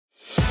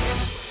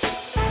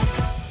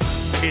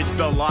It's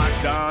the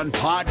Locked On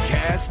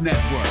Podcast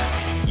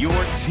Network, your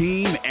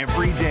team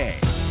every day.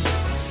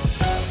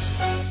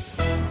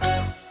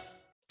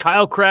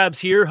 Kyle Krabs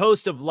here,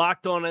 host of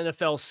Locked On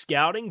NFL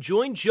Scouting.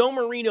 Join Joe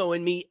Marino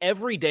and me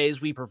every day as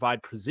we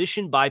provide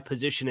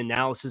position-by-position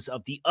analysis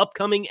of the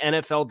upcoming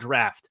NFL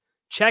Draft.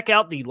 Check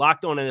out the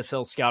Locked On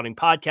NFL Scouting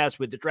podcast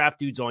with the Draft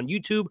Dudes on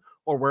YouTube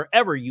or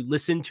wherever you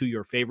listen to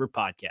your favorite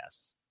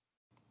podcasts.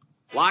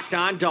 Locked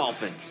On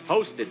Dolphins,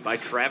 hosted by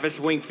Travis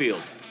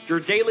Wingfield, your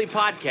daily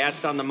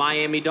podcast on the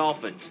Miami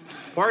Dolphins,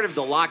 part of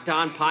the Locked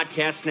On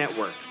Podcast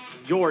Network,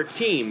 your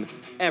team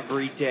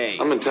every day.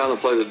 I'm in town to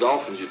play the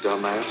Dolphins, you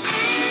dumbass.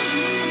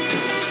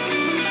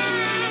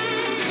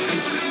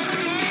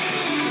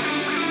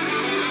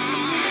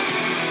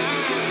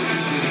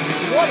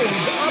 What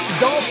is up,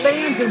 Dolphin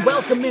fans, and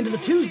welcome into the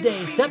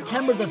Tuesday,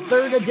 September the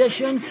 3rd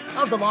edition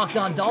of the Locked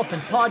On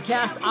Dolphins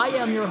podcast. I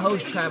am your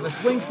host,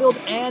 Travis Wingfield,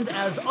 and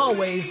as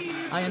always,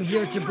 I am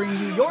here to bring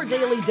you your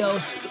daily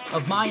dose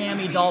of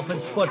Miami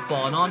Dolphins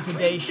football. And on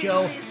today's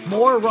show,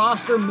 more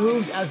roster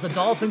moves as the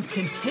Dolphins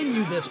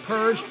continue this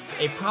purge,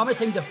 a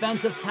promising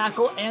defensive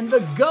tackle, and the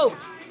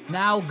GOAT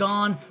now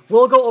gone.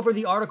 We'll go over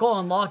the article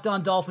on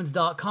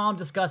LockedOnDolphins.com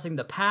discussing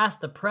the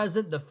past, the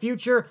present, the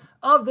future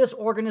of this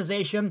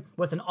organization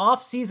with an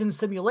off-season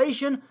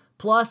simulation,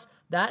 plus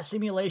that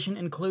simulation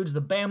includes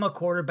the Bama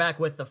quarterback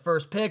with the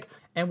first pick,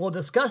 and we'll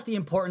discuss the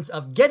importance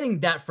of getting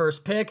that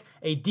first pick,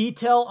 a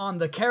detail on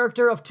the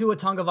character of Tua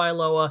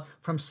Tagovailoa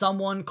from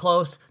someone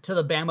close to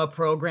the Bama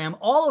program,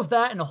 all of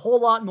that and a whole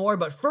lot more.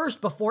 But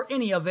first, before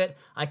any of it,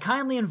 I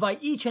kindly invite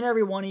each and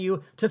every one of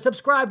you to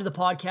subscribe to the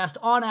podcast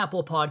on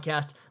Apple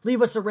Podcast.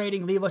 Leave us a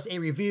rating, leave us a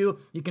review.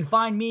 You can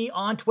find me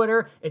on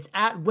Twitter. It's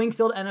at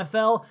Wingfield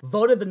NFL,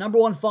 voted the number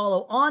one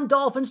follow on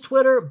Dolphins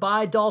Twitter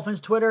by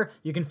Dolphins Twitter.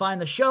 You can find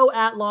the show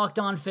at Locked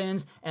On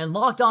Fins and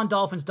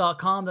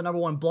LockedOnDolphins.com, the number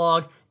one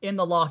blog in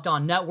the Locked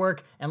On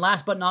Network. And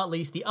last but not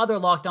least, the other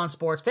Locked On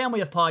Sports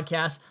family of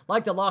podcasts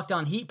like the Locked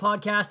On Heat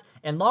podcast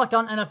and Locked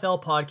On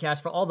NFL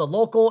podcast for all the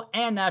local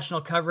and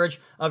national coverage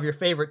of your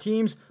favorite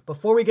teams.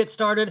 Before we get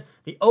started,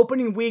 the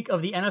opening week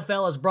of the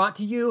NFL is brought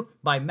to you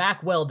by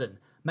Mack Weldon.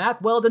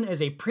 Mack Weldon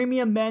is a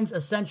premium men's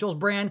essentials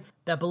brand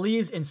that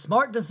believes in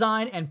smart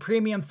design and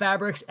premium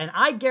fabrics, and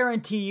I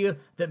guarantee you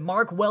that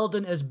Mark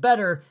Weldon is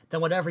better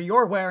than whatever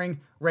you're wearing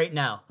right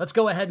now. Let's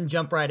go ahead and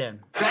jump right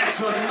in.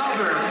 That's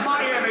another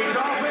Miami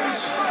Dolphins.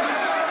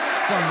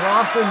 Some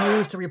roster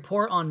news to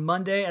report on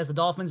Monday as the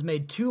Dolphins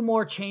made two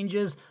more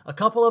changes, a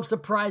couple of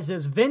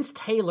surprises. Vince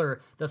Taylor,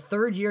 the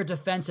third-year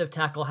defensive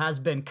tackle, has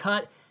been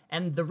cut,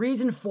 and the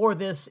reason for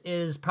this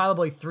is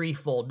probably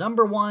threefold.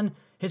 Number one,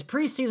 his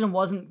preseason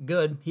wasn't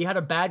good. He had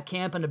a bad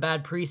camp and a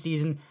bad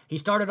preseason. He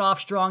started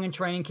off strong in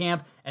training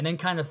camp and then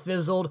kind of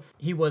fizzled.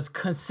 He was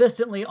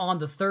consistently on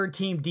the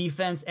third-team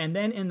defense, and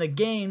then in the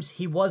games,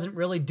 he wasn't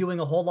really doing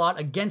a whole lot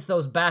against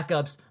those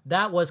backups.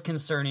 That was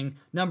concerning.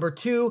 Number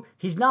two,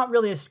 he's not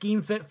really a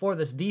scheme fit for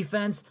this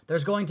defense.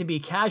 There's going to be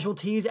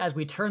casualties as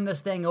we turn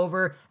this thing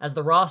over, as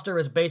the roster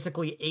is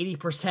basically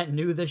 80%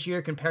 new this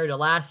year compared to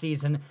last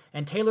season,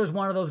 and Taylor's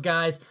one of those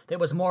guys that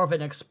was more of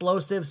an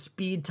explosive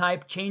speed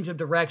type, change of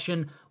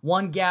direction,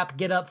 one gap,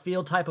 get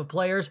upfield type of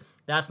players.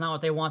 That's not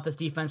what they want this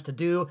defense to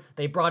do.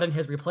 They brought in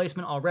his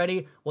replacement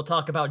already. We'll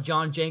talk about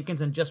John Jenkins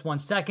in just 1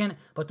 second.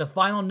 But the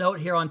final note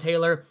here on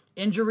Taylor,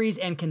 injuries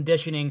and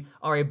conditioning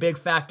are a big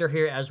factor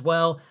here as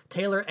well.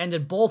 Taylor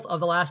ended both of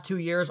the last 2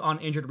 years on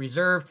injured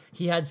reserve.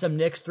 He had some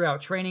nicks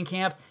throughout training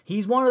camp.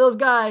 He's one of those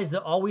guys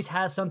that always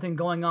has something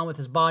going on with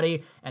his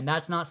body, and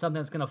that's not something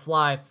that's going to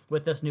fly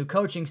with this new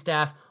coaching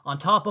staff. On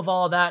top of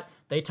all of that,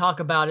 they talk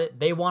about it.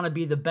 They want to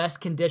be the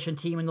best conditioned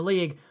team in the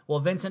league. Well,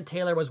 Vincent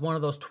Taylor was one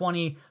of those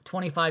 20,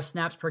 25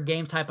 snaps per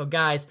game type of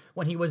guys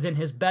when he was in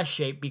his best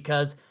shape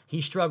because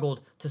he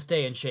struggled to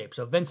stay in shape.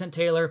 So Vincent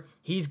Taylor,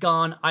 he's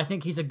gone. I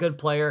think he's a good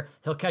player.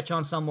 He'll catch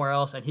on somewhere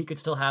else, and he could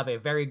still have a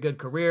very good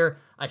career.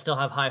 I still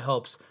have high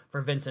hopes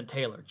for Vincent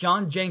Taylor.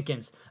 John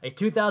Jenkins, a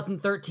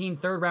 2013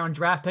 third-round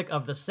draft pick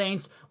of the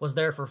Saints, was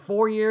there for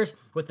 4 years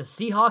with the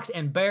Seahawks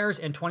and Bears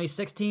in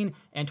 2016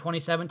 and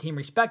 2017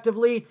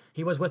 respectively.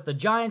 He was with the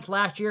Giants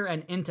last year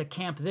and into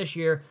camp this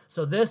year,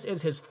 so this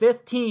is his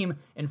fifth team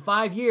in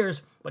 5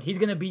 years, but he's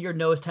going to be your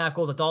nose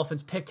tackle. The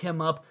Dolphins picked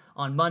him up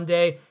on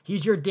Monday.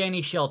 He's your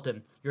Danny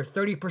Shelton, your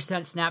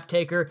 30% snap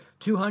taker,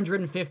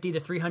 250 to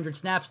 300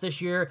 snaps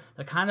this year,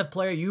 the kind of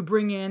player you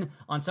bring in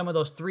on some of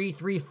those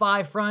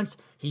 3-3-5 fronts.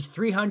 He's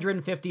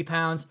 350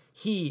 pounds.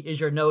 He is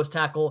your nose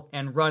tackle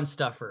and run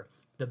stuffer.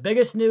 The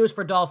biggest news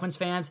for Dolphins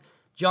fans,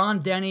 John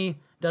Denny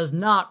does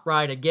not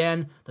ride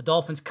again. The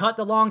Dolphins cut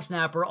the long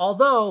snapper,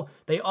 although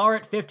they are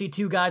at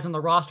 52 guys on the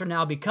roster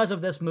now because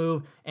of this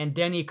move, and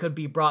Denny could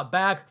be brought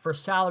back for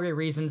salary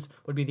reasons,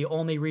 would be the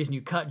only reason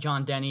you cut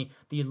John Denny,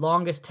 the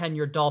longest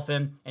tenured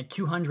Dolphin, and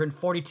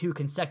 242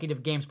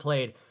 consecutive games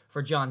played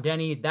for John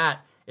Denny.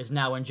 That is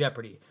now in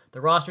jeopardy.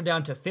 The roster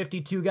down to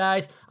 52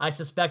 guys. I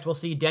suspect we'll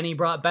see Denny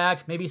brought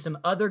back, maybe some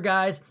other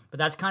guys but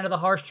that's kind of the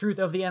harsh truth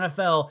of the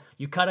NFL.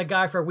 You cut a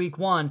guy for week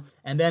 1,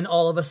 and then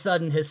all of a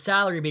sudden his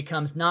salary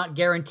becomes not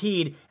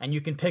guaranteed, and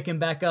you can pick him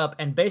back up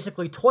and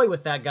basically toy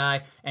with that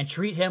guy and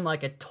treat him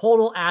like a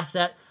total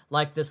asset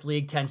like this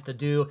league tends to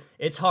do.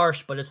 It's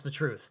harsh, but it's the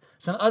truth.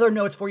 Some other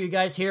notes for you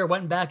guys here.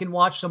 Went back and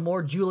watched some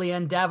more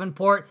Julian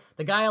Davenport.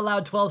 The guy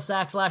allowed 12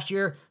 sacks last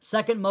year,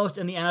 second most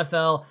in the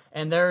NFL,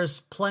 and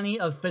there's plenty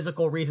of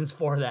physical reasons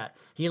for that.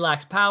 He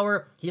lacks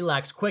power, he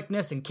lacks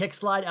quickness and kick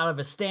slide out of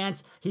his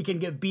stance. He can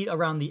get beat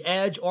around the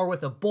edge or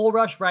with a bull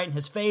rush right in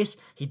his face.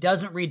 He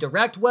doesn't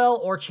redirect well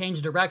or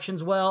change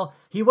directions well.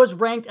 He was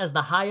ranked as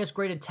the highest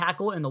graded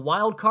tackle in the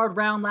wild card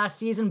round last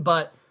season,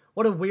 but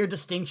what a weird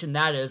distinction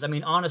that is. I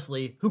mean,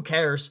 honestly, who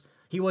cares?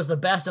 He was the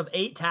best of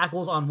 8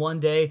 tackles on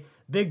one day.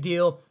 Big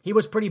deal. He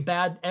was pretty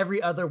bad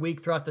every other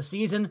week throughout the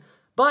season,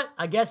 but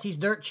I guess he's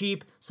dirt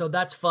cheap, so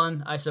that's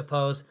fun, I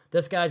suppose.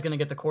 This guy's going to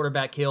get the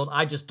quarterback killed.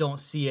 I just don't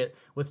see it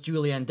with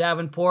Julian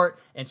Davenport.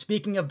 And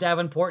speaking of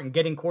Davenport and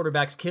getting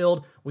quarterbacks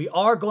killed, we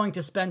are going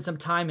to spend some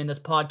time in this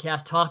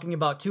podcast talking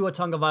about Tua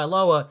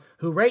Tagovailoa,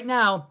 who right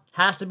now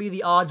has to be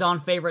the odds-on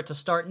favorite to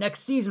start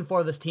next season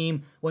for this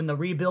team when the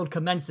rebuild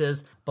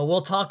commences. But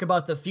we'll talk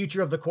about the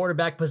future of the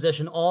quarterback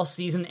position all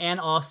season and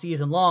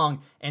off-season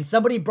long. And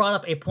somebody brought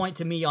up a point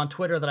to me on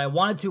Twitter that I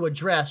wanted to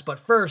address, but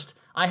first,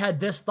 I had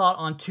this thought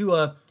on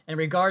Tua in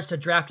regards to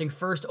drafting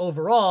first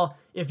overall.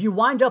 If you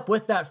wind up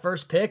with that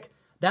first pick,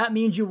 that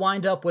means you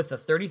wind up with the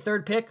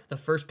 33rd pick, the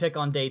first pick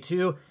on day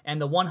 2,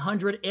 and the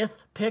 100th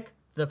pick,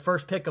 the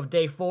first pick of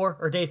day 4,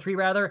 or day 3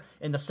 rather,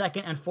 in the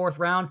 2nd and 4th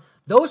round.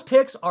 Those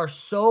picks are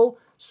so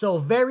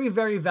very,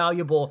 very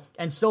valuable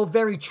and so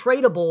very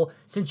tradable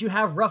since you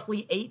have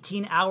roughly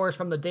 18 hours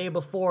from the day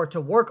before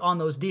to work on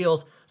those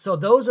deals. So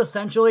those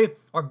essentially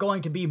are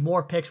going to be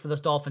more picks for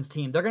this Dolphins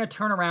team. They're going to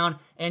turn around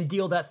and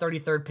deal that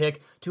 33rd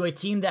pick to a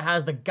team that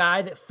has the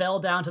guy that fell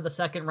down to the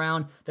 2nd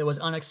round that was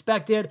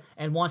unexpected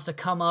and wants to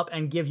come up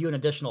and give you an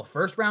additional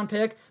 1st round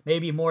pick,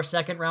 maybe more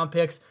 2nd round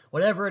picks.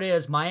 Whatever it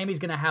is, Miami's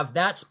going to have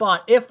that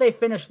spot if they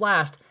finish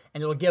last,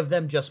 and it'll give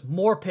them just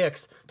more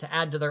picks to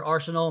add to their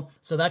arsenal.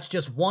 So that's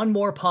just one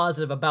more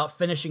positive about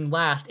finishing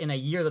last in a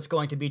year that's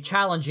going to be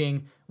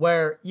challenging,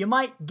 where you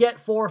might get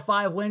 4 or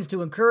 5 wins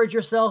to encourage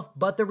yourself,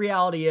 but the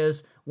reality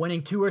is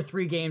winning 2 or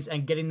 3 games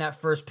and getting that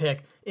first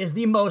pick is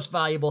the most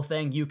valuable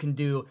thing you can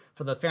do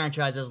for the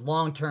franchise's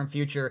long-term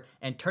future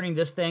and turning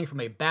this thing from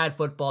a bad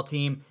football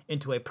team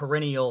into a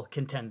perennial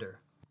contender.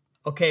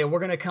 Okay, we're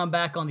going to come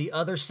back on the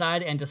other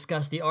side and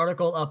discuss the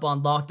article up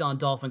on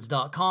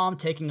LockedOnDolphins.com,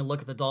 taking a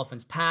look at the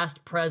Dolphins'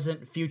 past,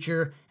 present,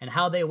 future, and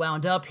how they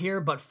wound up here.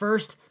 But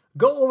first,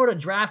 go over to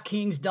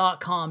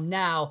DraftKings.com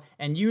now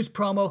and use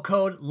promo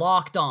code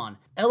LOCKEDON.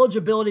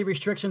 Eligibility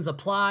restrictions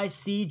apply.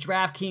 See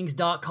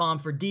DraftKings.com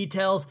for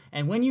details.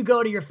 And when you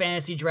go to your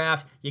fantasy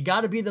draft, you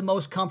got to be the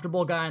most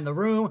comfortable guy in the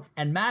room,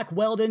 and Mack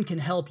Weldon can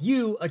help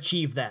you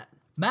achieve that.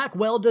 Mack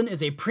Weldon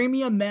is a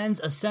premium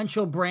men's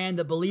essential brand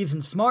that believes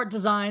in smart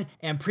design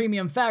and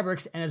premium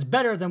fabrics and is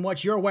better than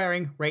what you're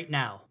wearing right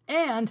now.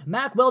 And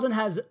Mack Weldon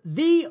has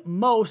the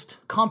most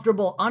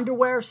comfortable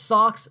underwear,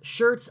 socks,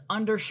 shirts,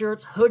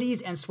 undershirts,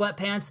 hoodies, and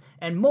sweatpants,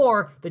 and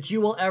more that you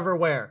will ever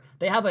wear.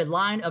 They have a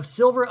line of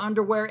silver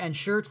underwear and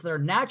shirts that are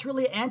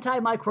naturally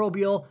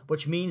antimicrobial,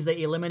 which means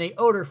they eliminate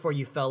odor for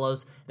you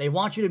fellas. They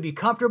want you to be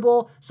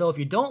comfortable, so if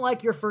you don't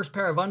like your first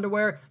pair of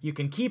underwear, you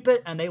can keep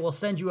it and they will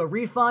send you a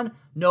refund,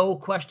 no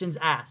questions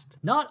asked.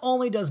 Not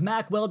only does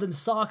Mack Weldon's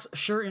socks,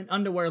 shirt, and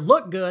underwear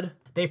look good,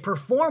 they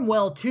perform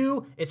well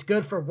too. It's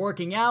good for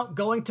working out,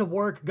 going to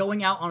work,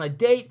 going out on a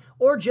date,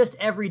 or just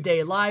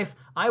everyday life.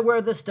 I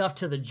wear this stuff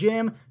to the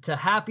gym, to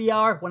happy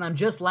hour, when I'm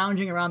just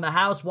lounging around the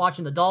house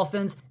watching the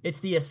Dolphins. It's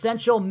the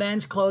essential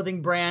men's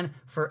clothing brand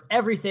for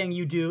everything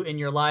you do in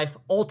your life.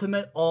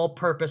 Ultimate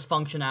all-purpose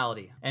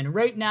functionality. And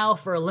right now,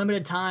 for a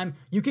limited time,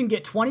 you can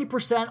get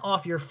 20%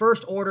 off your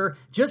first order.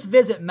 Just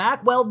visit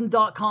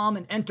MackWeldon.com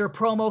and enter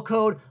promo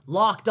code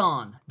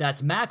LOCKEDON.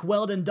 That's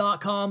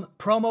MackWeldon.com,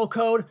 promo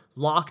code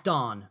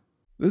LOCKEDON.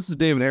 This is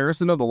David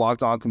Harrison of the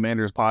Locked On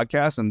Commanders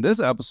podcast, and this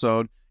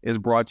episode is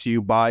brought to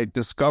you by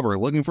Discover.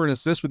 Looking for an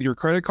assist with your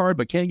credit card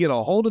but can't get a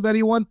hold of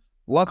anyone?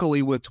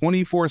 Luckily, with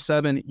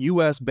 24/7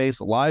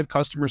 U.S.-based live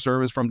customer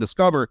service from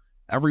Discover,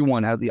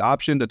 everyone has the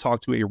option to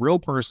talk to a real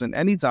person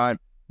anytime,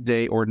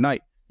 day or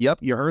night. Yep,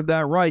 you heard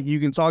that right.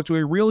 You can talk to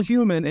a real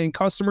human in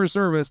customer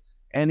service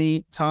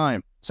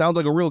anytime. Sounds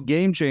like a real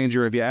game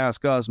changer if you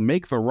ask us.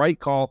 Make the right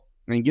call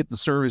and get the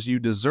service you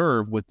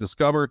deserve with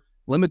Discover.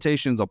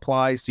 Limitations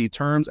apply. See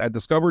terms at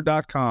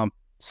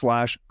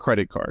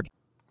discover.com/creditcard.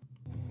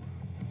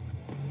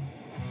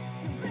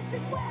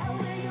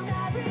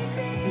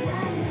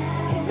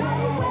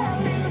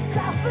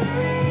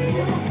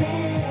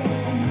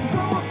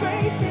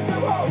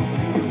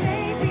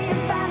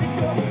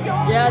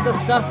 Yeah, the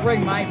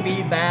suffering might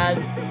be bad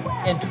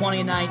in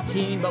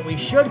 2019, but we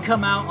should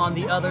come out on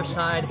the other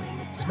side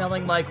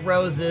smelling like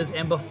roses.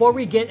 And before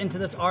we get into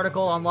this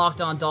article on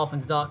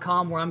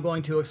LockedOnDolphins.com, where I'm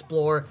going to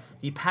explore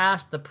the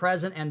past, the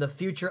present, and the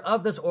future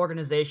of this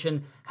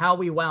organization, how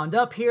we wound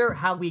up here,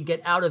 how we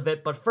get out of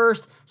it. But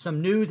first,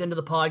 some news into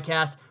the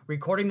podcast.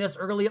 Recording this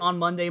early on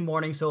Monday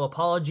morning, so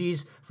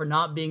apologies for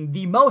not being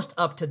the most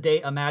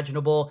up-to-date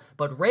imaginable.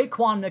 But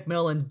Raekwon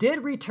McMillan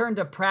did return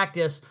to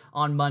practice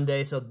on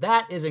Monday, so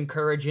that is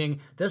encouraging.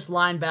 This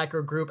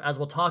linebacker group, as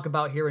we'll talk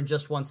about here in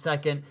just 1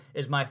 second,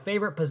 is my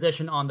favorite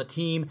position on the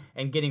team,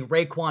 and getting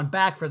Raekwon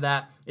back for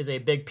that is a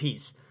big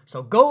piece.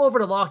 So go over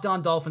to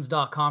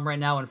LockedOnDolphins.com right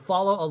now and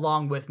follow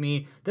along with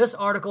me. This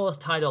article is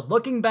titled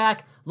Looking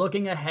Back,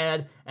 Looking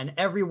Ahead, and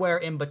Everywhere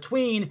in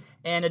Between,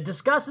 and it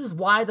discusses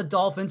why the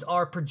Dolphins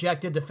are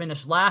projected to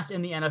finish last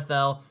in the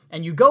NFL.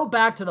 And you go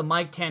back to the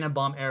Mike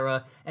Tannenbaum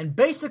era, and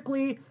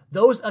basically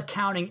those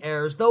accounting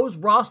errors, those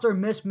roster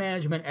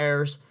mismanagement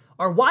errors,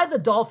 are why the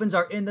Dolphins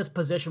are in this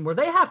position where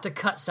they have to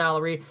cut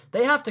salary,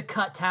 they have to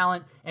cut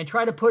talent, and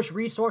try to push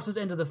resources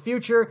into the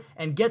future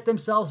and get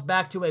themselves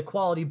back to a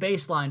quality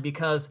baseline,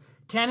 because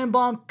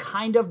Tannenbaum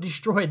kind of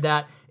destroyed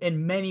that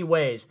in many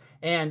ways.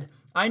 And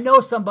I know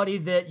somebody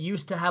that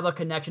used to have a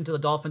connection to the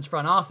Dolphins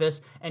front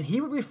office, and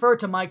he would refer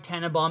to Mike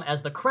Tannenbaum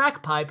as the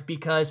crack pipe,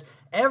 because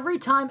every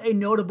time a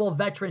notable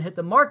veteran hit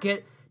the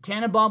market,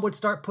 Tannenbaum would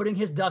start putting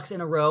his ducks in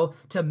a row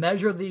to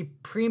measure the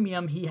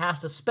premium he has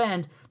to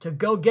spend to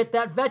go get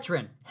that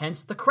veteran,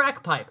 hence the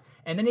crack pipe.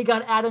 And then he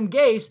got Adam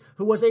Gase,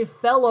 who was a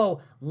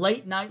fellow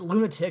late-night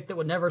lunatic that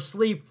would never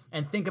sleep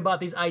and think about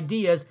these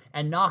ideas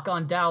and knock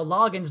on Dow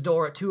Loggins'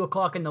 door at 2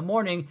 o'clock in the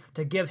morning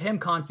to give him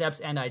concepts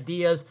and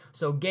ideas.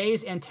 So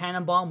Gase and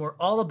Tannenbaum were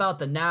all about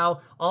the now,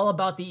 all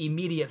about the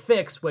immediate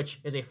fix, which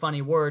is a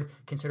funny word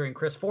considering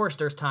Chris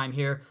Forrester's time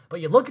here.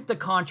 But you look at the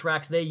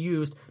contracts they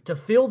used to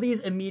fill these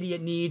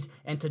immediate needs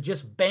and to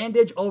just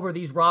bandage over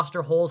these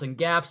roster holes and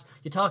gaps.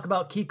 You talk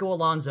about Kiko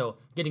Alonso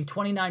getting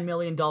 $29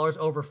 million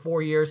over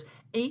 4 years,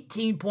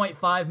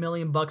 $18.5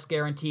 million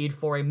guaranteed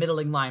for a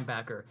middling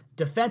linebacker.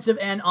 Defensive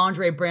end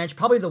Andre Branch,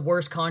 probably the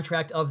worst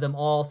contract of them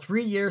all.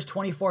 3 years,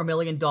 $24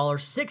 million,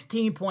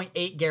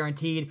 $16.8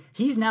 guaranteed.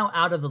 He's now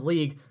out of the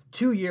league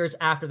 2 years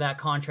after that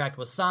contract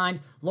was signed.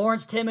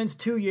 Lawrence Timmons,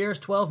 2 years,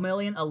 $12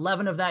 million,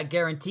 11 of that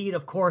guaranteed.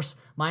 Of course,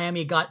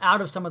 Miami got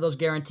out of some of those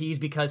guarantees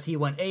because he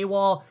went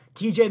AWOL.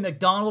 TJ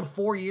McDonald,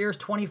 4 years,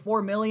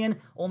 $24 million,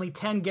 only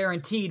 10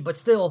 guaranteed, but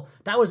still,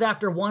 that was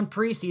after one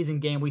preseason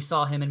game we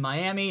saw him in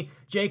Miami.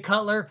 Jay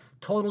Cutler,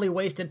 totally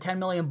wasted $10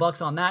 million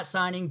on that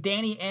signing.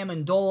 Danny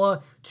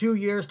Amendola, 2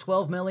 years,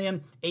 $12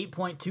 million,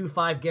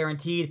 8.25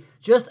 guaranteed.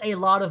 Just a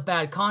lot of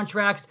bad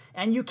contracts.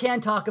 And you can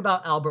talk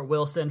about Albert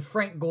Wilson,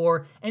 Frank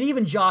Gore, and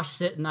even Josh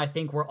Sitton, I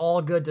think were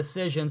all good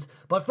decisions.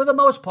 But for the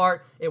most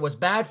part, it was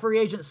bad free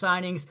agent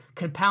signings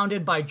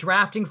compounded by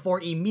drafting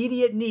for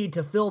immediate need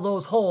to fill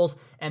those holes.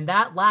 And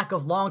that lack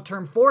of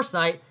long-term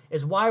foresight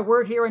is why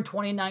we're here in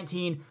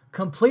 2019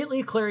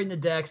 completely clearing the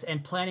decks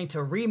and planning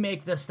to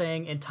remake this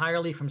thing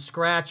entirely from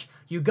scratch.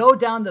 You go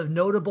down the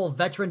notable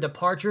veteran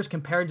departures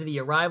compared to the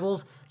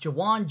arrivals: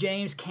 Jawan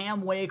James,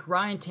 Cam Wake,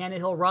 Ryan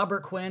Tannehill,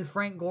 Robert Quinn,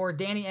 Frank Gore,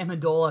 Danny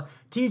Amendola,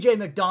 TJ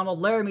McDonald,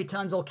 Laramie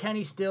Tunsil,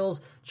 Kenny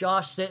Stills,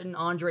 Josh Sitton,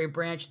 Andre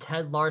Branch,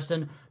 Ted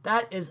Larson.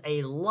 That is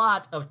a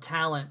lot of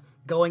talent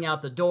going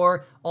out the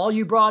door. All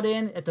you brought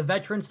in at the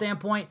veteran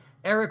standpoint: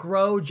 Eric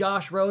Rowe,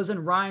 Josh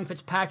Rosen, Ryan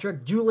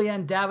Fitzpatrick,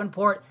 Julian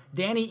Davenport,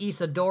 Danny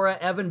Isadora,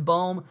 Evan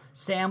Boehm,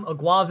 Sam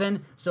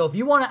Aguavin. So if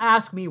you want to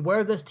ask me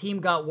where this team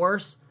got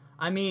worse,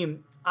 I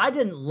mean, I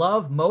didn't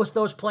love most of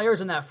those players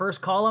in that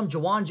first column.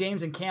 Jawan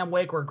James and Cam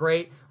Wake were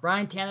great.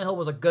 Ryan Tannehill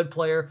was a good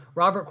player.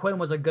 Robert Quinn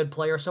was a good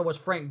player. So was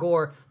Frank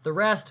Gore. The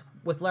rest,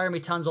 with Laramie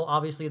Tunsil,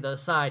 obviously the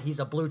side, he's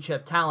a blue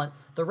chip talent.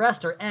 The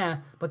rest are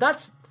but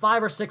that's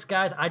 5 or 6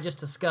 guys I just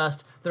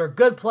discussed that are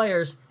good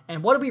players.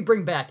 And what did we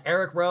bring back?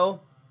 Eric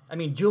Rowe? I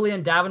mean,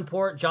 Julian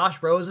Davenport,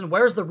 Josh Rosen,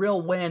 where's the real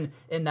win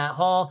in that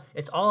haul?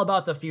 It's all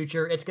about the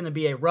future. It's going to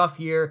be a rough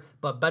year,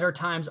 but better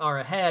times are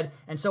ahead.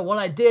 And so what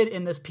I did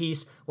in this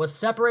piece was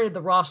separated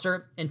the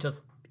roster into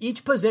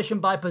each position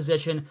by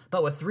position,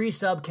 but with 3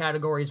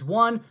 subcategories.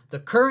 1, the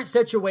current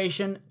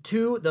situation.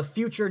 2, the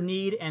future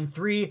need. And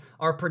 3,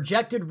 our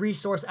projected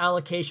resource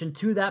allocation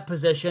to that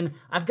position.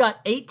 I've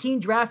got 18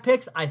 draft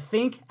picks, I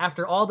think,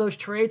 after all those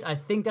trades. I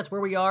think that's where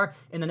we are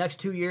in the next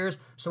 2 years.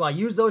 So I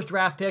used those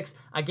draft picks.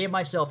 I gave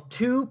myself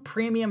 2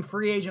 premium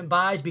free agent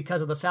buys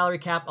because of the salary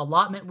cap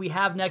allotment we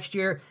have next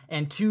year,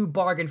 and 2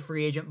 bargain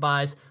free agent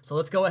buys. So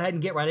let's go ahead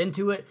and get right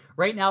into it.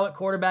 Right now at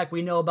quarterback,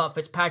 we know about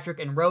Fitzpatrick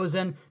and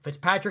Rosen.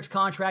 Fitzpatrick's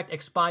contract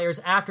expires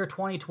after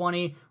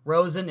 2020.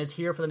 Rosen is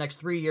here for the next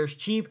 3 years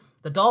cheap.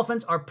 The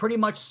Dolphins are pretty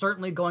much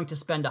certainly going to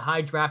spend a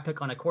high draft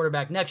pick on a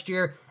quarterback next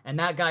year, and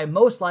that guy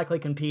most likely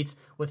competes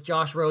with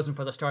Josh Rosen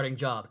for the starting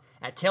job.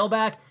 At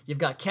tailback, you've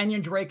got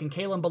Kenyon Drake and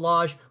Kalen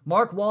Ballage,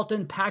 Mark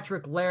Walton,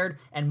 Patrick Laird,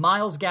 and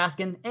Myles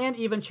Gaskin, and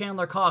even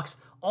Chandler Cox,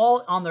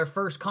 all on their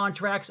first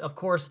contracts. Of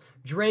course,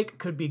 Drake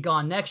could be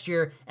gone next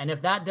year, and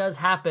if that does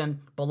happen,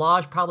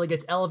 Ballage probably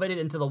gets elevated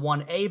into the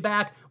 1A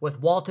back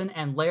with Walton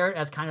and Laird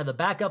as kind of the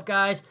backup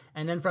guys,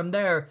 and then from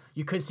there,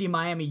 you could see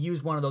Miami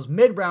use one of those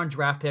mid-round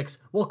draft picks,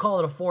 we'll call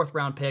it a 4th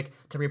round pick,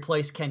 to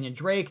replace Kenyon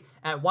Drake.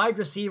 At wide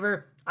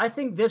receiver, I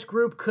think this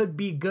group could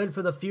be good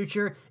for the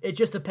future. It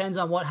just depends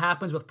on what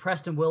happens with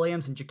Preston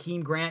Williams and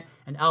Jakeem Grant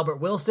and Albert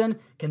Wilson.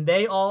 Can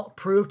they all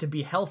prove to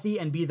be healthy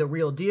and be the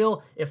real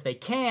deal? If they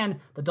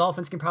can, the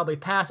Dolphins can probably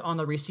pass on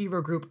the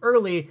receiver group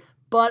early,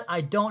 but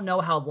I don't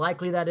know how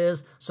likely that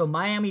is, so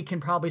Miami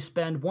can probably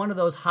spend one of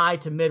those high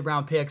to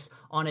mid-round picks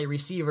on a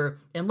receiver.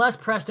 Unless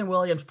Preston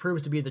Williams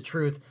proves to be the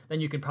truth,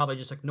 then you can probably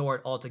just ignore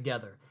it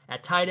altogether.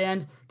 At tight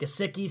end,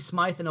 Gesicki,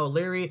 Smythe, and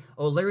O'Leary.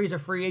 O'Leary's a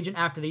free agent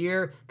after the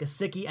year.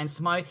 Gesicki and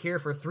Smythe here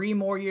for 3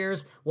 more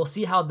years. We'll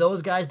see how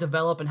those guys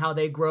develop and how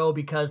they grow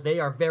because they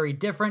are very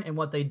different in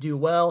what they do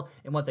well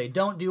and what they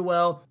don't do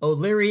well.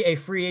 O'Leary, a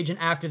free agent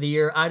after the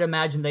year. I'd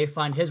imagine they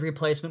find his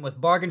replacement with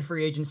bargain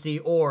free agency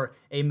or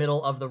a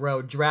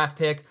middle-of-the-road draft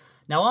pick.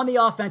 Now, on the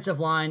offensive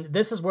line,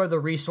 this is where the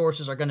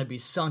resources are going to be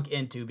sunk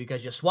into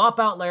because you swap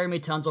out Laramie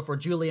Tunsil for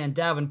Julian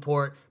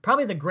Davenport,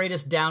 probably the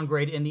greatest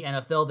downgrade in the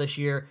NFL this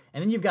year,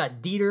 and then you've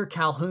got Dieter,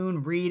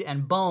 Calhoun, Reed,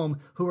 and Boehm,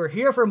 who are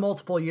here for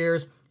multiple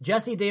years.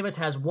 Jesse Davis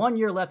has 1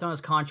 year left on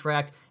his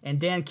contract, and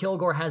Dan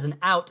Kilgore has an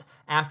out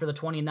after the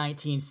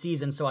 2019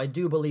 season, so I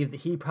do believe that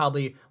he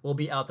probably will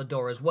be out the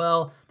door as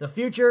well. The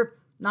future,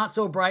 not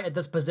so bright at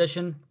this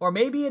position, or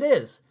maybe it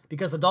is,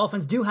 because the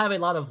Dolphins do have a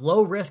lot of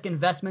low-risk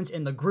investments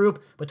in the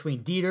group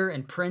between Dieter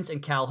and Prince and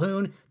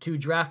Calhoun, 2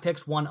 draft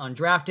picks, 1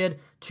 undrafted,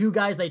 2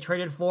 guys they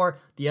traded for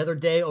the other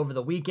day over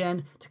the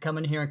weekend to come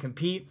in here and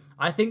compete.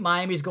 I think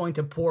Miami's going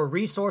to pour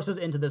resources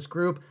into this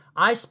group.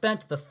 I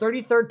spent the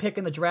 33rd pick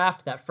in the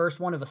draft, that first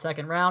one of the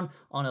second round,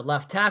 on a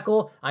left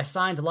tackle. I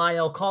signed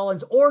La'el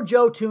Collins or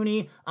Joe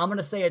Thuney. I'm going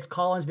to say it's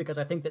Collins because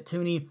I think that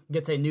Thuney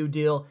gets a new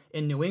deal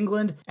in New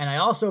England. And I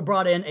also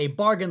brought in a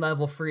bargain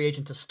level free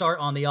agent to start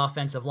on the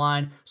offensive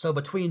line. So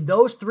between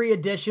those 3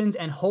 additions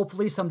and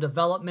hopefully some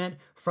development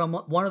from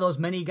one of those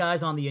many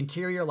guys on the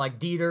interior like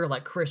Dieter,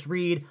 like Chris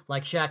Reed,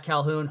 like Shaq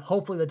Calhoun,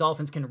 hopefully the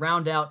Dolphins can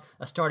round out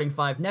a starting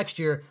 5 next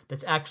year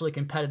that's actually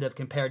competitive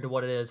compared to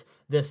what it is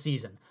this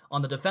season.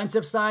 On the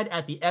defensive side,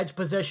 at the edge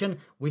position,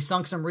 we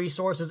sunk some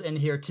resources in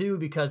here too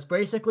because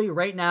basically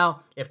right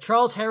now, if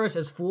Charles Harris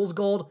is fool's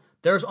gold,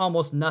 there's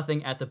almost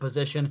nothing at the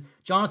position.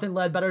 Jonathan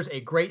Ledbetter's a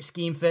great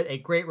scheme fit, a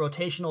great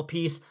rotational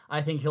piece.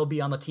 I think he'll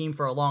be on the team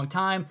for a long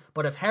time.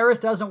 But if Harris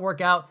doesn't work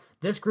out,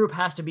 this group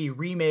has to be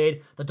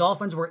remade. The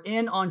Dolphins were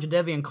in on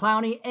Jadeveon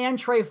Clowney and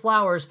Trey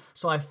Flowers,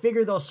 so I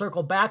figure they'll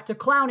circle back to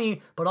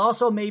Clowney, but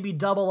also maybe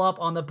double up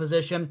on the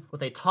position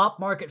with a top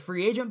market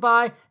free agent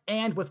buy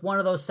and with one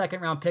of those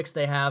second-round picks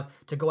they have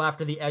to go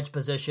after the edge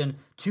position.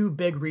 2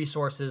 big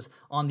resources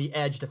on the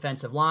edge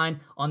defensive line.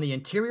 On the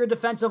interior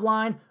defensive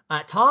line,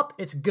 at top,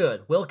 it's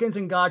good. Wilkins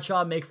and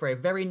Godshaw make for a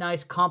very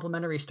nice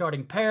complementary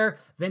starting pair.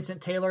 Vincent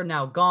Taylor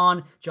now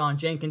gone. John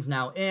Jenkins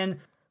now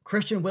in.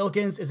 Christian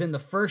Wilkins is in the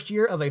first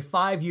year of a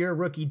 5-year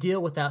rookie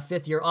deal with that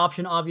 5th-year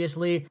option,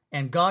 obviously,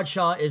 and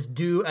Godshaw is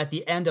due at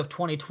the end of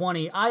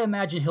 2020. I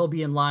imagine he'll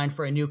be in line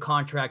for a new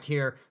contract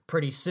here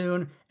pretty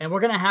soon, and we're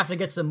going to have to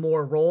get some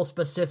more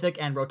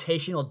role-specific and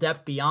rotational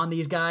depth beyond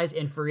these guys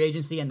in free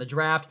agency and the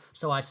draft,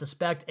 so I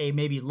suspect a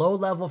maybe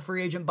low-level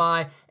free agent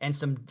buy and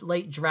some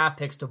late draft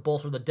picks to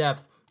bolster the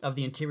depth of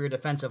the interior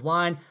defensive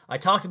line. I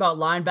talked about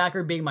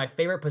linebacker being my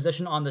favorite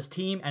position on this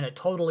team, and it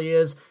totally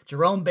is.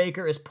 Jerome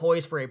Baker is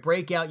poised for a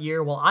breakout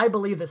year, while I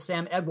believe that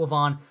Sam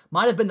Eguavoen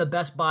might have been the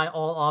best buy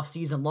all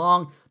offseason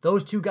long.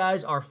 Those 2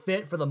 guys are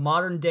fit for the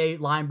modern-day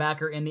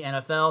linebacker in the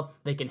NFL.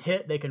 They can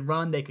hit, they can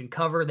run, they can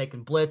cover, they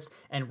can blitz,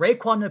 and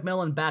Raekwon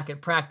McMillan back at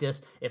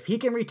practice, if he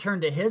can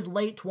return to his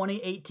late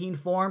 2018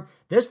 form,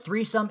 this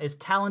threesome is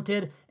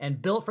talented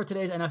and built for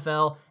today's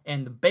NFL,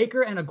 and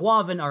Baker and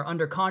Eguavoen are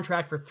under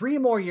contract for 3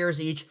 more years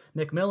each,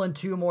 McMillan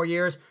 2 more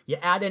years. You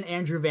add in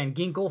Andrew Van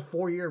Ginkel,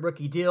 4-year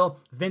rookie deal,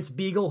 Vince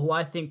Beagle, who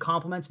I think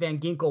complements Van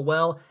Ginkel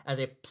well as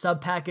a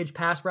sub-package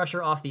pass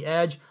rusher off the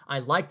edge. I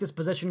like this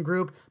position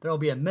group. There will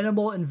be a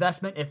minimal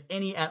investment, if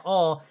any at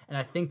all, and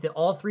I think that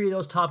all 3 of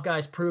those top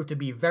guys prove to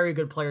be very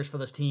good players for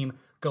this team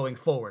going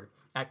forward.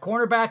 At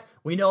cornerback,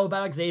 we know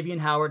about Xavier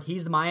Howard.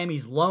 He's the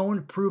Miami's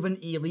lone proven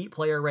elite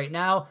player right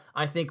now.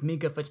 I think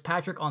Minkah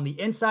Fitzpatrick on the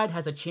inside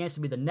has a chance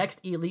to be the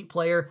next elite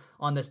player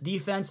on this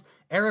defense.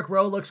 Eric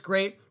Rowe looks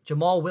great.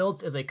 Jamal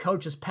Wiltz is a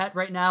coach's pet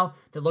right now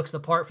that looks the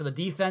part for the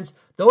defense.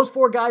 Those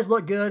 4 guys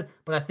look good,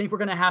 but I think we're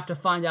going to have to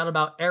find out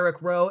about Eric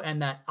Rowe and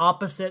that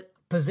opposite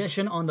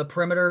position on the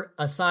perimeter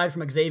aside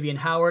from Xavier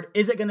Howard.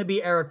 Is it going to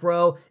be Eric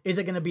Rowe? Is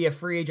it going to be a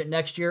free agent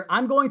next year?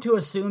 I'm going to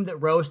assume that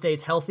Rowe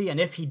stays healthy, and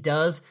if he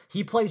does,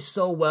 he plays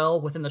so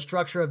well within the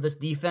structure of this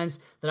defense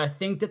that I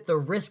think that the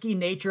risky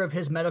nature of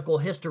his medical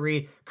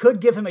history could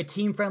give him a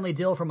team-friendly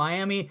deal for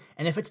Miami,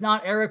 and if it's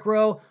not Eric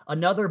Rowe,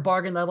 another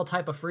bargain level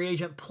type of free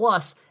agent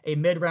plus a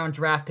mid-round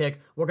draft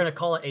pick. We're going to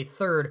call it a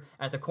 3rd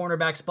at the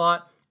cornerback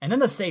spot. And then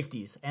the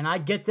safeties, and I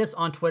get this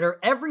on Twitter.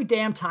 Every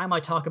damn time I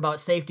talk about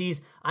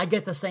safeties, I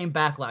get the same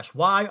backlash.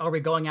 Why are we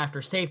going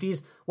after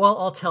safeties? Well,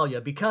 I'll tell you,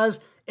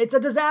 because it's a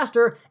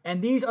disaster,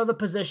 and these are the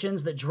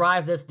positions that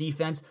drive this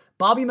defense.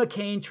 Bobby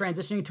McCain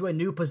transitioning to a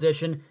new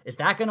position. Is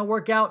that going to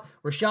work out?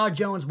 Rashad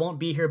Jones won't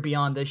be here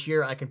beyond this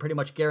year. I can pretty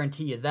much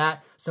guarantee you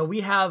that. So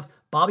we have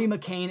Bobby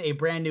McCain, a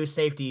brand new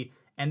safety,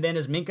 And then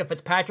is Minkah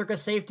Fitzpatrick a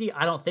safety?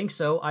 I don't think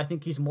so. I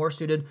think he's more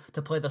suited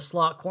to play the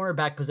slot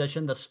cornerback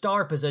position, the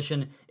star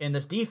position in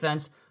this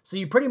defense. So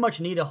you pretty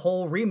much need a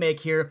whole remake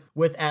here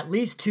with at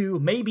least 2,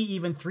 maybe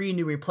even 3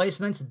 new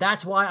replacements.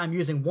 That's why I'm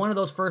using one of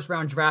those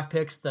first-round draft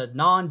picks, the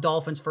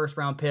non-Dolphins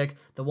first-round pick,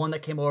 the one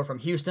that came over from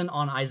Houston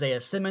on Isaiah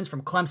Simmons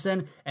from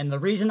Clemson. And the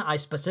reason I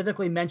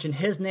specifically mentioned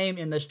his name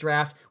in this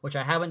draft, which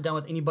I haven't done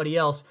with anybody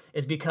else,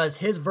 is because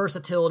his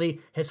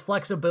versatility, his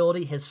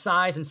flexibility, his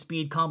size and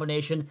speed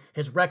combination,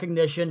 his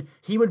recognition,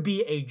 he would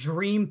be a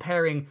dream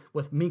pairing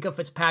with Minkah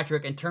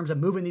Fitzpatrick in terms of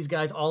moving these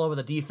guys all over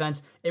the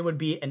defense. It would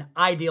be an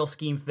ideal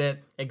scheme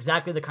fit.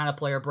 Exactly the kind of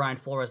player Brian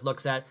Flores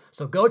looks at.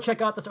 So go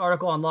check out this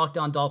article on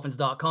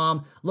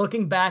LockedOnDolphins.com,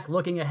 looking back,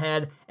 looking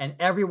ahead, and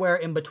everywhere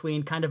in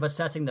between, kind of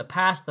assessing the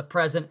past, the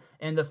present,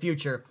 and the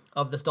future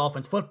of this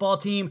Dolphins football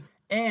team.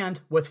 And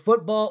with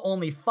football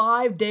only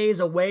 5 days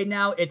away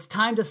now, it's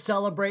time to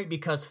celebrate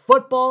because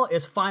football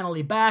is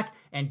finally back,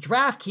 and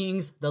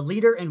DraftKings, the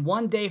leader in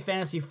one-day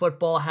fantasy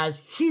football, has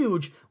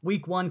huge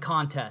Week 1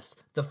 contests.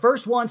 The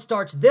first one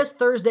starts this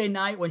Thursday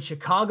night when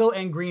Chicago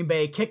and Green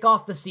Bay kick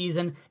off the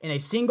season in a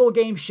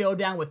single-game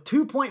showdown with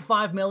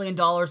 $2.5 million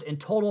in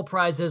total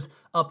prizes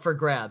up for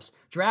grabs.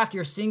 Draft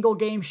your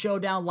single-game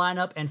showdown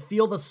lineup and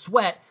feel the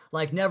sweat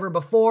like never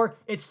before.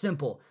 It's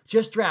simple.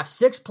 Just draft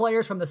 6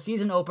 players from the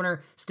season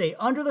opener, stay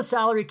under the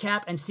salary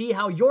cap, and see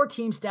how your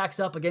team stacks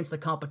up against the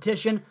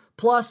competition.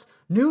 Plus,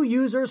 new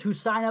users who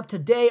sign up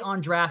today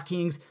on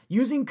DraftKings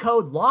using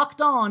code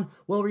LOCKEDON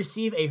will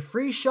receive a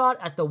free shot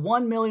at the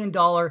 $1 million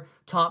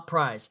top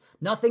prize.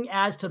 Nothing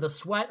adds to the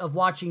sweat of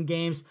watching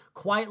games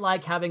quite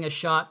like having a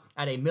shot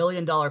at a $1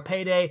 million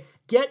payday.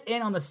 Get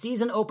in on the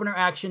season opener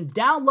action.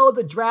 Download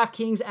the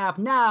DraftKings app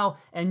now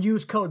and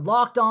use code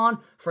LOCKEDON.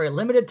 For a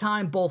limited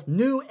time, both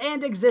new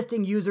and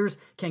existing users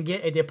can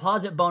get a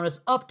deposit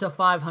bonus up to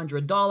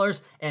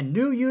 $500. And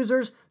new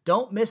users,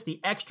 don't miss the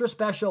extra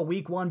special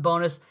Week 1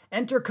 bonus.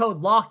 Enter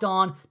code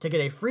LOCKEDON to get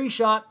a free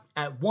shot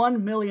at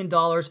 $1 million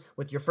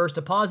with your first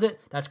deposit.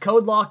 That's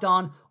code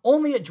LOCKEDON,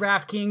 only at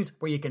DraftKings,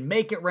 where you can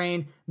make it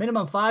rain.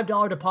 Minimum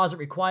 $5 deposit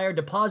required.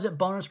 Deposit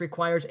bonus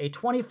requires a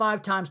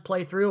 25 times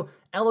playthrough.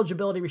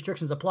 Eligibility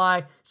restrictions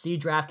apply. See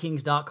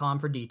DraftKings.com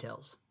for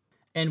details.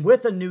 And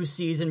with a new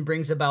season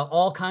brings about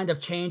all kind of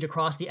change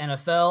across the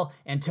NFL.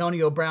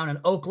 Antonio Brown in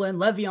Oakland,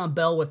 Le'Veon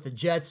Bell with the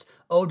Jets,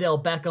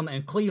 Odell Beckham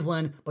in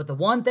Cleveland. But the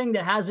one thing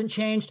that hasn't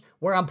changed,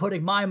 where I'm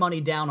putting my money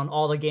down on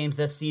all the games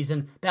this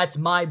season, that's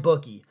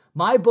MyBookie.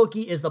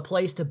 MyBookie is the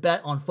place to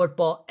bet on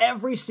football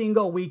every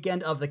single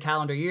weekend of the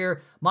calendar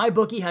year.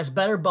 MyBookie has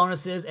better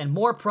bonuses and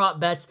more prop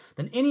bets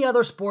than any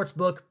other sports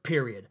book,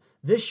 period.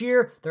 This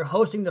year, they're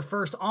hosting the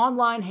first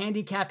online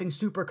handicapping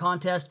super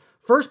contest.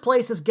 First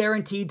place is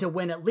guaranteed to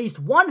win at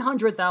least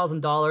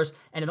 $100,000,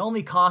 and it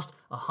only costs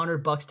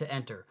 $100 to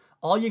enter.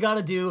 All you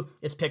gotta do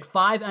is pick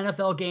 5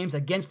 NFL games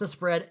against the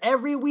spread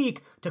every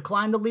week to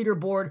climb the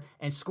leaderboard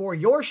and score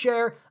your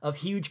share of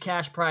huge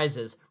cash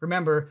prizes.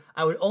 Remember,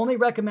 I would only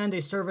recommend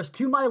a service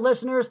to my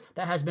listeners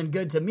that has been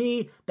good to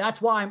me. That's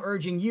why I'm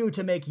urging you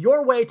to make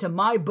your way to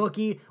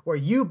MyBookie, where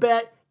you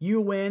bet, you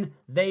win,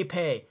 they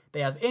pay. They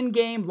have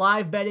in-game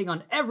live betting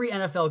on every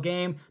NFL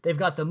game. They've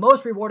got the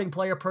most rewarding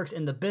player perks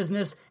in the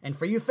business. And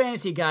for you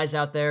fantasy guys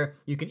out there,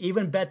 you can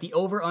even bet the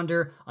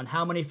over-under on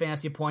how many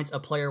fantasy points a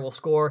player will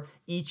score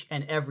each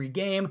and every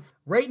game.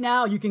 Right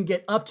now, you can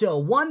get up to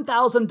a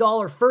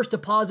 $1,000 first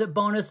deposit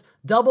bonus.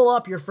 Double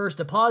up your first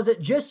deposit.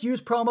 Just use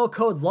promo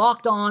code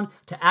LOCKEDON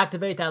to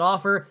activate that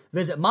offer.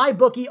 Visit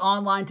MyBookie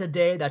online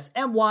today. That's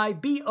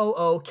MyBookie.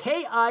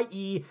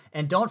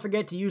 And don't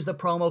forget to use the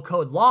promo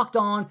code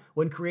LOCKEDON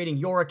when creating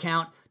your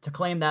account to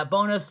claim that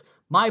bonus.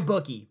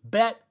 MyBookie.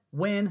 Bet,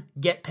 win,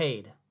 get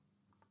paid.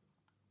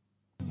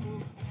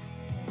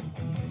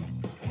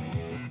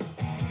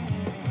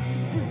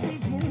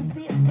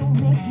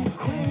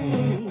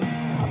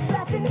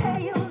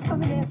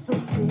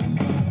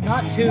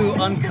 Not to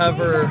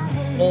uncover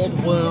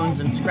old wounds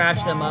and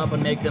scratch them up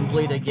and make them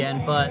bleed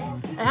again, but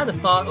I had a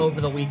thought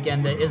over the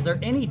weekend that is there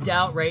any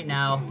doubt right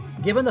now,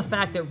 given the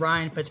fact that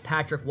Ryan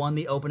Fitzpatrick won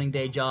the opening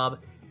day job,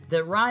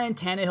 that Ryan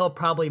Tannehill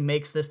probably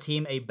makes this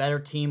team a better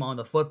team on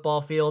the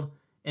football field?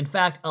 In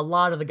fact, a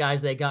lot of the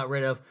guys they got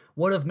rid of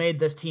would have made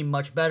this team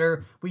much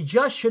better. We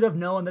just should have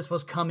known this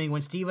was coming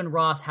when Stephen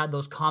Ross had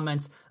those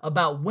comments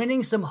about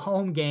winning some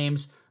home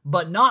games,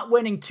 but not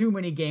winning too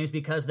many games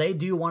because they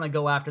do want to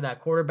go after that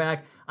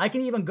quarterback. I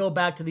can even go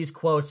back to these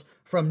quotes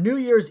from New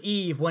Year's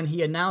Eve when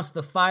he announced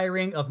the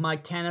firing of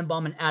Mike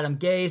Tannenbaum and Adam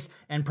Gase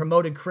and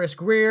promoted Chris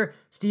Greer.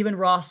 Stephen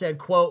Ross said,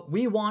 quote,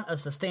 "We want a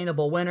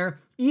sustainable winner,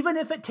 even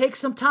if it takes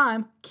some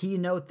time." Key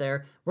note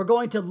there. "We're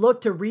going to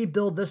look to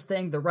rebuild this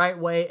thing the right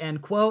way,"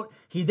 end quote.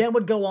 He then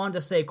would go on to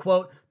say,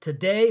 quote,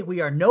 today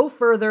we are no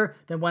further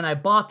than when I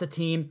bought the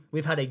team.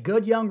 We've had a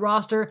good young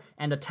roster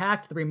and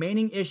attacked the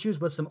remaining issues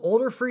with some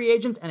older free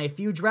agents and a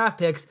few draft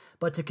picks,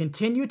 but to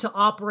continue to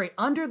operate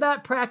under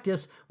that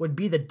practice would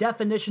be the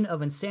definition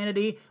of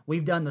insanity.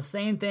 We've done the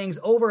same things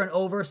over and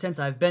over since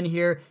I've been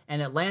here,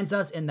 and it lands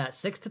us in that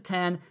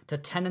 6-10 to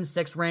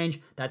 10-6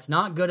 range. That's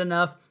not good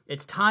enough.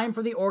 It's time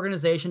for the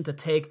organization to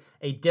take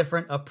a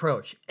different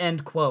approach.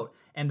 End quote.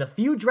 And the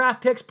few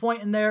draft picks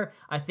point in there,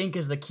 I think,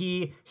 is the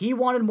key. He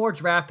wanted more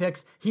draft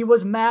picks. He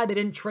was mad they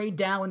didn't trade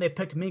down when they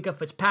picked Minkah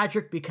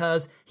Fitzpatrick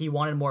because he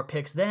wanted more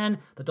picks then.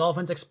 The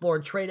Dolphins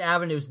explored trade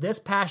avenues this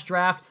past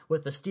draft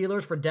with the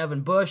Steelers for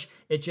Devin Bush.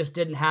 It just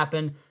didn't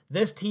happen.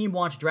 This team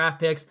wants draft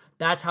picks.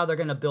 That's how they're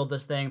going to build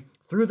this thing.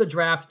 Through the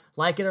draft,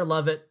 like it or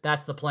love it,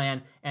 that's the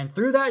plan. And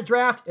through that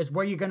draft is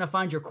where you're going to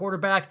find your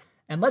quarterback.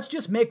 And let's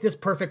just make this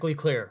perfectly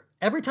clear.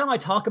 Every time I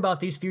talk about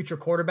these future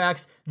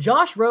quarterbacks,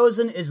 Josh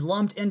Rosen is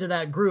lumped into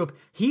that group.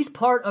 He's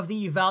part of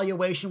the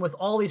evaluation with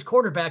all these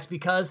quarterbacks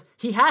because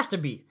he has to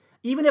be.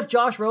 Even if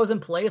Josh Rosen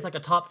plays like a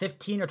top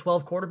 15 or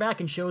 12 quarterback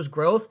and shows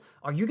growth,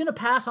 are you going to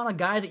pass on a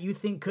guy that you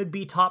think could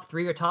be top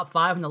 3 or top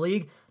 5 in the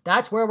league?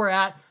 That's where we're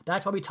at.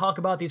 That's why we talk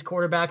about these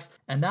quarterbacks,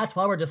 and that's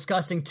why we're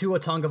discussing Tua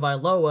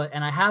Tagovailoa,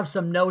 and I have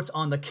some notes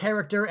on the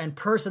character and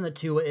person that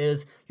Tua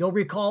is. You'll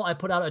recall I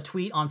put out a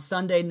tweet on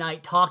Sunday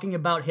night talking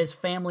about his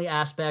family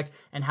aspect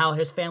and how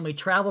his family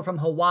traveled from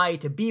Hawaii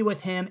to be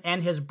with him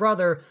and his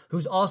brother,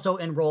 who's also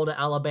enrolled at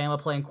Alabama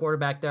playing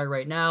quarterback there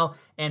right now,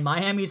 and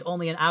Miami's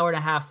only an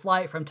hour-and-a-half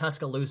flight from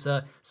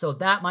Tuscaloosa, so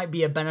that might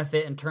be a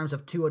benefit in terms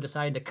of Tua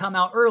deciding to come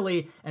out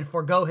early and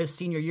forego his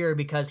senior year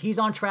because he's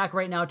on track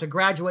right now to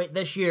graduate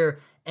this year,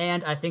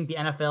 and I think the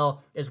NFL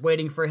is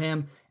waiting for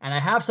him. And I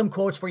have some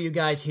quotes for you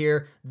guys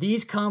here.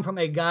 These come from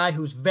a guy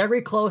who's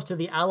very close to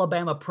the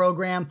Alabama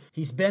program.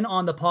 He's been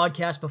on the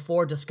podcast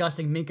before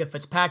discussing Minkah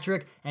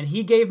Fitzpatrick, and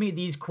he gave me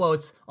these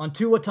quotes on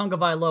Tua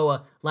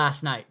Tagovailoa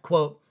last night.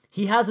 Quote,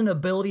 "He has an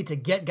ability to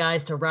get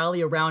guys to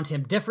rally around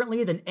him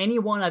differently than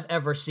anyone I've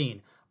ever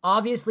seen.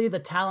 Obviously, the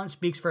talent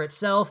speaks for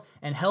itself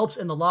and helps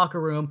in the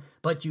locker room,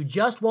 but you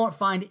just won't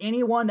find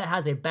anyone that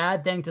has a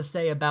bad thing to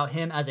say about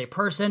him as a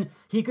person.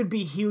 He could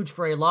be huge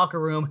for a locker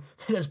room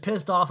that is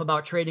pissed off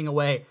about trading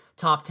away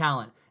top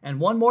talent." And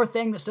one more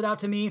thing that stood out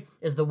to me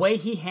is the way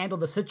he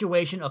handled the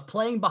situation of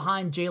playing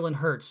behind Jalen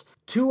Hurts.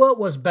 Tua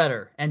was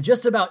better, and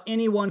just about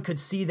anyone could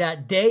see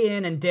that day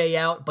in and day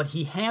out, but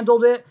he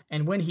handled it,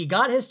 and when he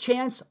got his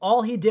chance,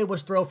 all he did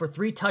was throw for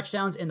 3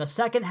 touchdowns in the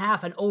second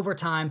half and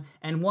overtime,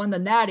 and won the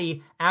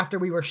Natty after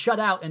we were shut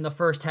out in the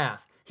first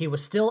half. He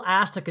was still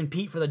asked to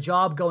compete for the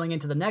job going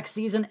into the next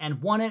season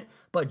and won it,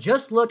 but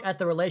just look at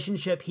the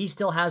relationship he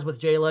still has with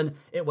Jalen.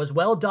 It was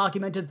well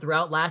documented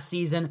throughout last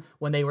season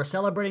when they were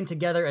celebrating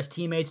together as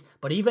teammates,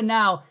 but even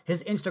now,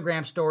 his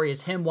Instagram story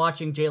is him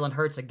watching Jalen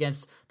Hurts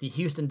against the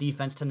Houston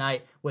defense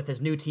tonight with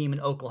his new team in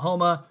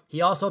Oklahoma.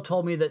 He also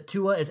told me that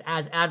Tua is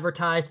as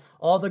advertised.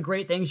 All the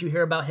great things you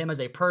hear about him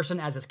as a person,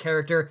 as his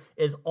character,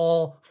 is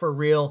all for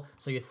real.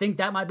 So you think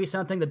that might be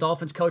something the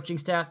Dolphins coaching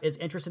staff is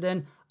interested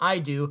in? I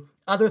do.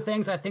 Other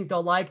things I think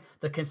they'll like,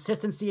 the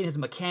consistency in his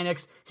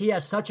mechanics. He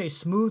has such a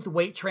smooth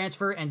weight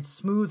transfer and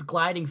smooth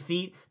gliding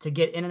feet to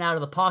get in and out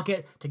of the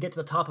pocket, to get to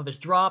the top of his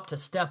drop, to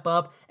step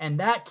up, and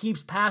that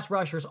keeps pass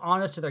rushers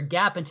honest to their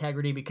gap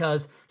integrity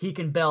because he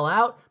can bail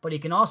out, but he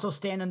can also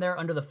stand in there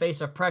under the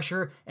face of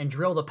pressure and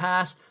drill the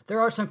pass. There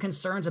are some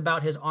concerns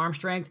about his arm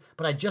strength,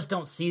 but I just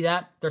don't see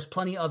that. There's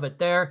plenty of it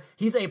there.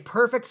 He's a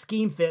perfect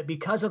scheme fit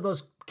because of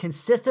those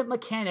consistent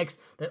mechanics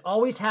that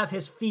always have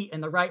his feet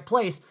in the right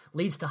place,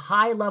 leads to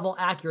high level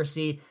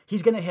accuracy.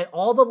 He's going to hit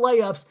all the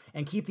layups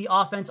and keep the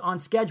offense on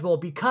schedule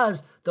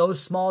because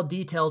those small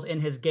details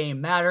in his game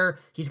matter.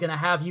 He's going to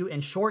have you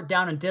in short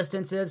down and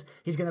distances.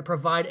 He's going to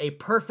provide a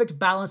perfect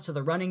balance to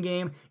the running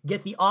game,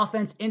 get the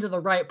offense into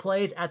the right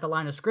plays at the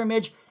line of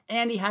scrimmage,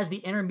 and he has the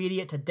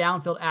intermediate to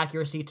downfield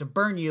accuracy to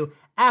burn you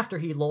after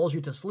he lulls you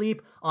to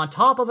sleep. On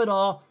top of it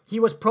all, he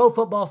was Pro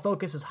Football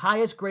Focus's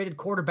highest graded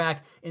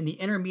quarterback in the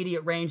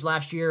intermediate range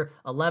last year,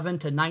 11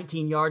 to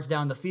 19 yards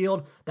down the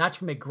field. That's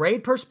from a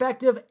grade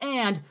perspective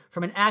and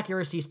from an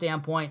accuracy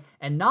standpoint,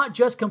 and not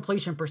just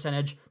completion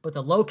percentage, but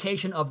the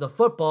location of the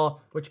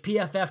football, which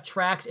PFF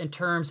tracks in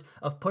terms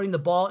of putting the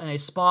ball in a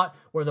spot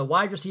where the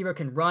wide receiver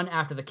can run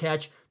after the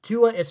catch.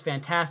 Tua is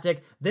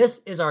fantastic.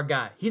 This is our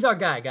guy. He's our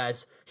guy,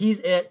 guys. He's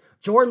it.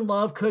 Jordan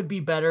Love could be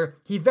better.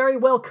 He very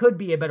well could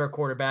be a better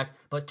quarterback,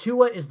 but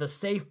Tua is the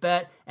safe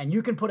bet, and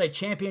you can put a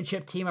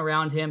championship team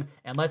around him,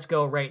 and let's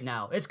go right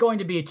now. It's going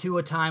to be a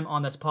Tua time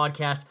on this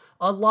podcast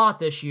a lot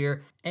this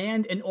year,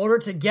 and in order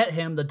to get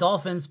him, the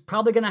Dolphins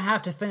probably going to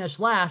have to finish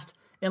last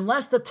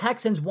unless the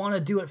Texans want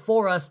to do it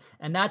for us,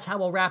 and that's how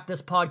we'll wrap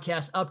this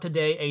podcast up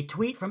today. A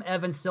tweet from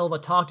Evan Silva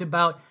talked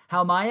about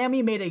how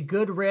Miami made a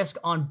good risk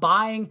on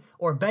buying,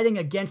 or betting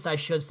against, I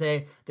should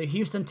say, the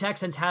Houston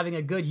Texans having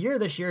a good year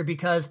this year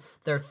because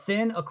they're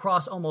thin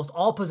across almost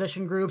all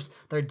position groups,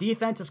 their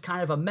defense is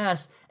kind of a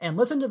mess, and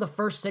listen to the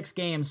first 6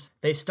 games.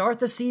 They start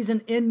the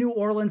season in New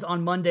Orleans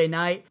on Monday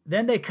night,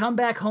 then they come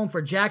back home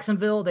for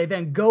Jacksonville, they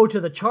then go to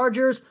the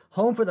Chargers,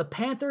 home for the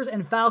Panthers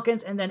and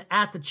Falcons, and then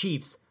at the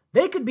Chiefs.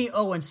 They could be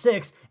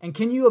 0-6, and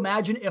can you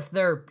imagine if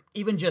they're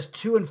even just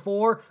 2-4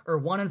 or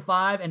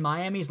 1-5 and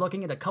Miami's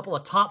looking at a couple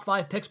of top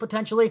 5 picks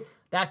potentially?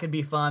 That could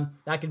be fun.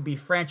 That could be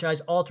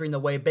franchise-altering the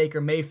way Baker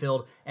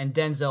Mayfield and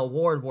Denzel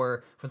Ward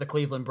were for the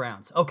Cleveland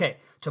Browns. Okay,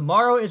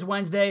 tomorrow is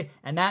Wednesday,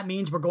 and that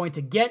means we're going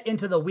to get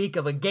into the week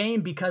of a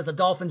game because the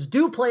Dolphins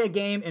do play a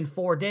game in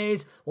 4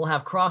 days. We'll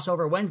have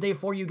crossover Wednesday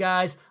for you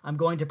guys. I'm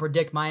going to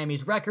predict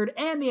Miami's record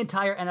and the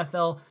entire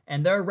NFL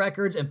and their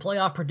records and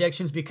playoff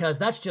predictions because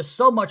that's just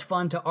so much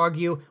fun to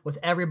argue with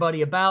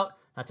everybody about.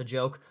 That's a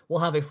joke. We'll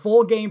have a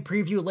full game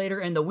preview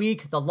later in the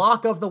week, the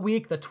lock of the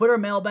week, the Twitter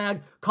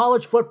mailbag,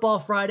 College Football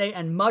Friday,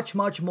 and much,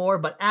 much more.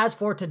 But as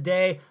for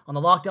today on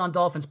the Locked On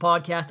Dolphins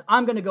podcast,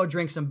 I'm going to go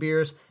drink some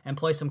beers and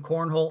play some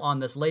cornhole on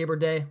this Labor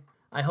Day.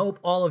 I hope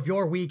all of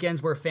your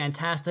weekends were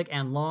fantastic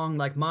and long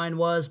like mine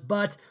was,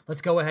 but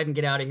let's go ahead and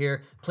get out of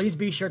here. Please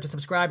be sure to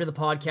subscribe to the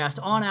podcast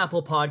on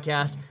Apple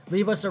Podcast.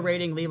 Leave us a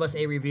rating, leave us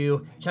a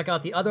review. Check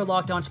out the other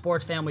Locked On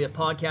Sports family of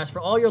podcasts for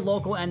all your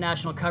local and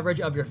national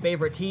coverage of your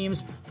favorite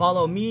teams.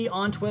 Follow me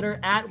on Twitter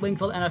at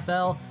Wingfield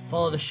NFL.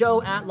 Follow the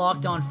show at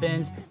Locked On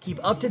Fins. Keep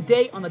up to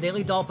date on the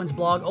Daily Dolphins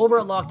blog over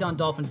at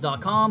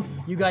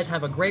LockedOnDolphins.com. You guys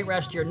have a great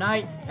rest of your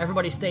night.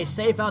 Everybody stay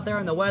safe out there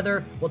in the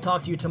weather. We'll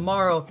talk to you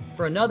tomorrow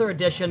for another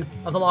edition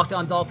of the Locked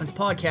On Dolphins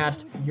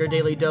podcast, your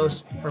daily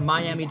dose for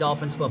Miami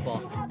Dolphins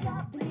football.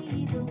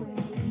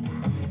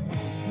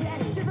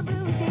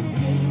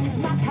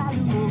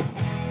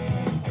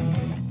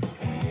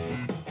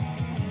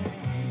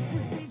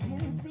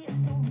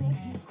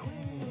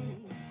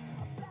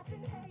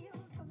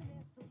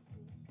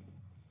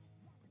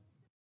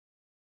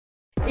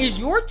 Is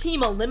your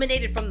team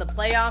eliminated from the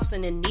playoffs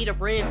and in need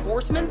of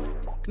reinforcements?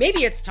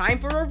 Maybe it's time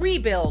for a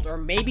rebuild, or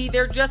maybe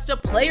they're just a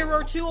player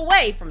or two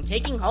away from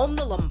taking home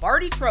the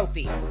Lombardi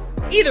Trophy.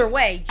 Either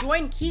way,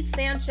 join Keith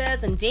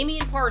Sanchez and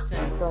Damian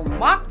Parson for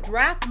Mock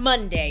Draft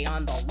Monday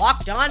on the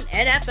Locked On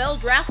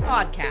NFL Draft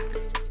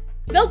Podcast.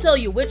 They'll tell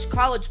you which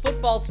college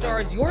football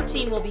stars your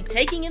team will be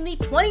taking in the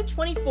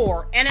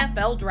 2024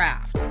 NFL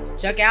Draft.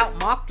 Check out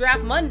Mock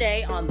Draft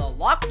Monday on the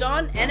Locked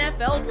On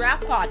NFL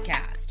Draft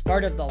Podcast,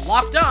 part of the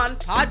Locked On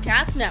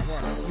Podcast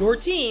Network, your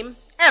team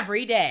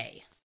every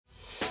day.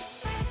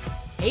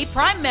 Hey,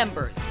 Prime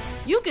members,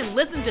 you can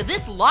listen to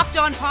this Locked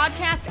On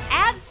podcast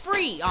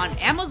ad-free on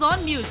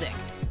Amazon Music.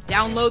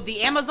 Download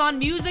the Amazon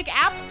Music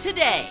app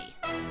today.